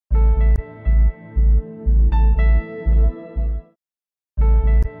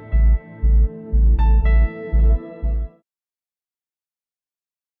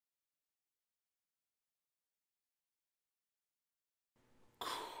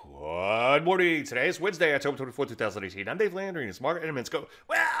Good morning. Today is Wednesday, October 24, 2018. I'm Dave Landry, and it's market sentiments go,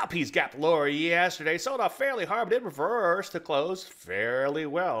 well, P's gap lower yesterday. Sold off fairly hard, but did reverse to close fairly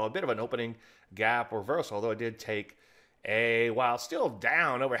well. A bit of an opening gap reversal, although it did take a while. Still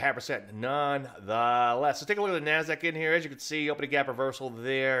down over 0.5% nonetheless. Let's take a look at the NASDAQ in here. As you can see, opening gap reversal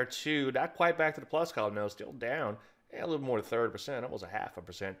there, too. Not quite back to the plus column, no. Still down a little more than 30%, almost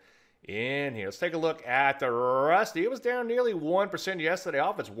 0.5% in here. Let's take a look at the Rusty. It was down nearly 1% yesterday,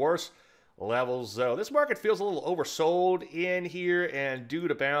 off its worst levels, though. This market feels a little oversold in here and due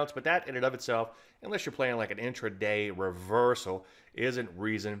to bounce, but that in and of itself, unless you're playing like an intraday reversal, isn't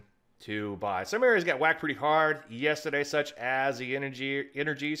reason to buy. Some areas got whacked pretty hard yesterday, such as the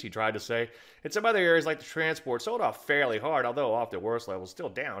energies, he tried to say. And some other areas like the transport sold off fairly hard, although off their worst levels, still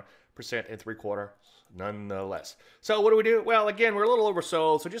down 1.75% nonetheless. So what do we do? Well, again, we're a little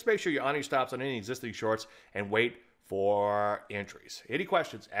oversold, so just make sure you're on your stops on any existing shorts and wait for entries. Any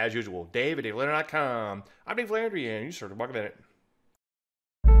questions, as usual, Dave at DaveLandry.com. I'm Dave Landry, and you start the market minute.